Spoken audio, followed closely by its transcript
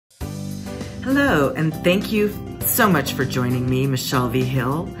Hello, and thank you so much for joining me, Michelle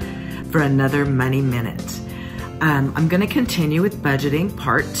Vigil, for another Money Minute. I'm going to continue with budgeting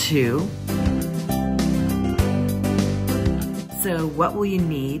part 2. So what will you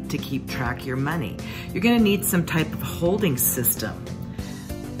need to keep track of your money? You're going to need some type of holding system,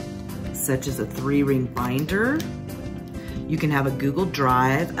 such as a 3-ring binder. You can have a Google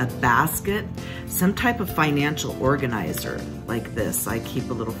Drive, a basket, some type of financial organizer like this. I keep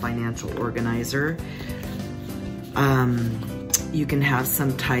a little financial organizer. You can have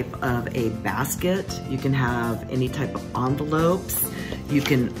some type of a basket. You can have any type of envelopes. You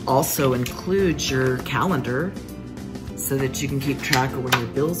can also include your calendar so that you can keep track of when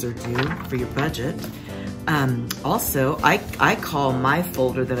your bills are due for your budget. Also, I call my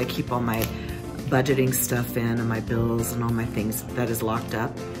folder that I keep all my budgeting stuff in and my bills and all my things that is locked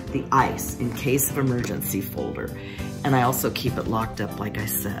up, the ICE, in case of emergency folder. And I also keep it locked up, like I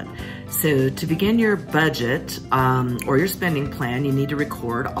said. So to begin your budget or your spending plan, you need to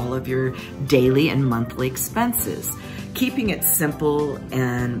record all of your daily and monthly expenses, keeping it simple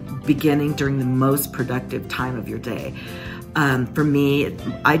and beginning during the most productive time of your day. For me,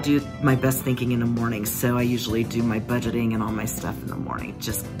 I do my best thinking in the morning, so I usually do my budgeting and all my stuff in the morning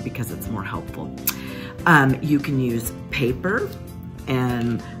just because it's more helppful. You can use paper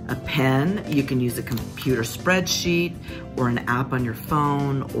and a pen. You can use a computer spreadsheet or an app on your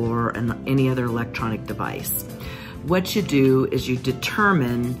phone or any other electronic device. What you do is you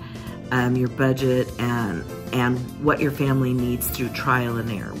determine your budget and what your family needs through trial and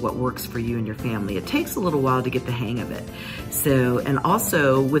error, what works for you and your family. It takes a little while to get the hang of it. So, and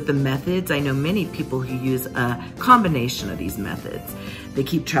also with the methods, I know many people who use a combination of these methods. They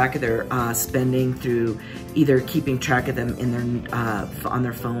keep track of their spending through either keeping track of them in their on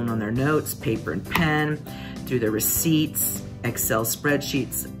their phone, on their notes, paper and pen, through their receipts, Excel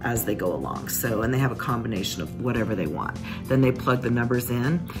spreadsheets as they go along. So, and they have a combination of whatever they want. Then they plug the numbers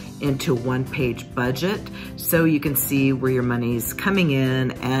into a one-page budget so you can see where your money's coming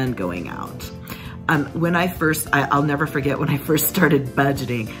in and going out. When I'll never forget when I first started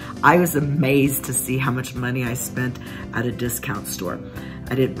budgeting, I was amazed to see how much money I spent at a discount store.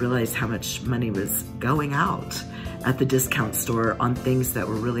 I didn't realize how much money was going out at the discount store on things that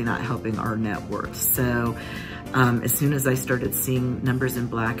were really not helping our net worth. So as soon as I started seeing numbers in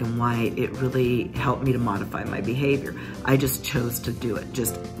black and white, it really helped me to modify my behavior. I just chose to do it,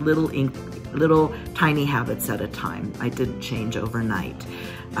 just little tiny habits at a time. I didn't change overnight.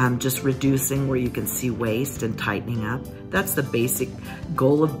 Just reducing where you can see waste and tightening up. That's the basic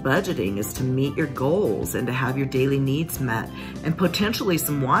goal of budgeting, is to meet your goals and to have your daily needs met and potentially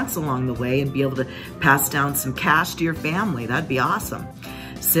some wants along the way and be able to pass down some cash to your family. That'd be awesome.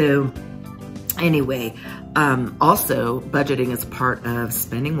 So anyway, also budgeting is part of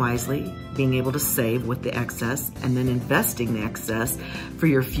spending wisely, being able to save with the excess, and then investing the excess for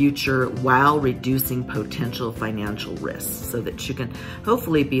your future while reducing potential financial risks so that you can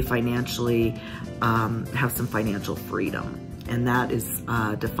hopefully be financially, have some financial freedom. And that is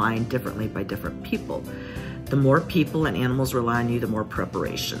defined differently by different people. The more people and animals rely on you, the more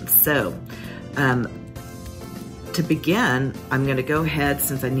preparation. So, to begin, I'm going to go ahead,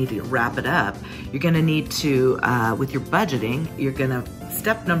 since I need to wrap it up. You're going to need to, with your budgeting, you're going to,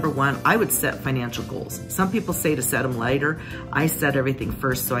 step number 1, I would set financial goals. Some people say to set them later. I set everything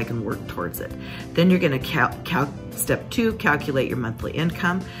first so I can work towards it. Then you're going to step 2, calculate your monthly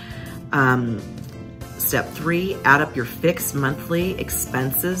income. Step 3, add up your fixed monthly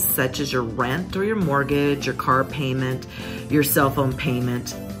expenses, such as your rent or your mortgage, your car payment, your cell phone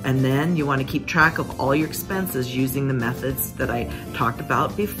payment. And then you want to keep track of all your expenses using the methods that I talked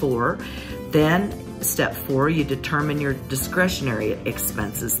about before. Then step 4, you determine your discretionary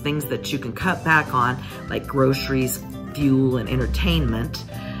expenses, things that you can cut back on, like groceries, fuel, and entertainment.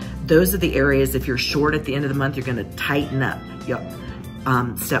 Those are the areas, if you're short at the end of the month, you're going to tighten up.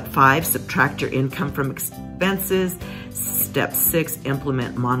 Step 5, subtract your income from expenses. Step 6,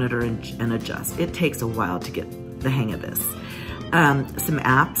 implement, monitor, and adjust. It takes a while to get the hang of this. Some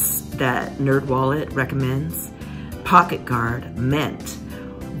apps that NerdWallet recommends: Pocket Guard, Mint,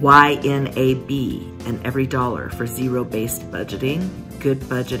 YNAB, and Every Dollar for zero-based budgeting, good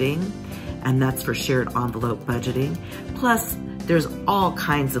budgeting, and that's for shared envelope budgeting. Plus, there's all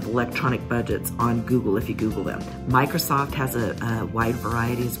kinds of electronic budgets on Google if you Google them. Microsoft has a wide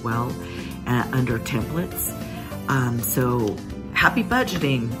variety as well under templates. So happy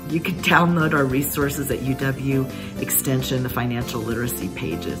budgeting. You can download our resources at UW Extension, the financial literacy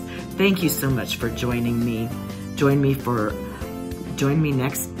pages. Thank you so much for joining me. Join me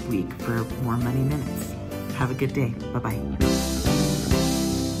next week for more Money Minutes. Have a good day. Bye-bye.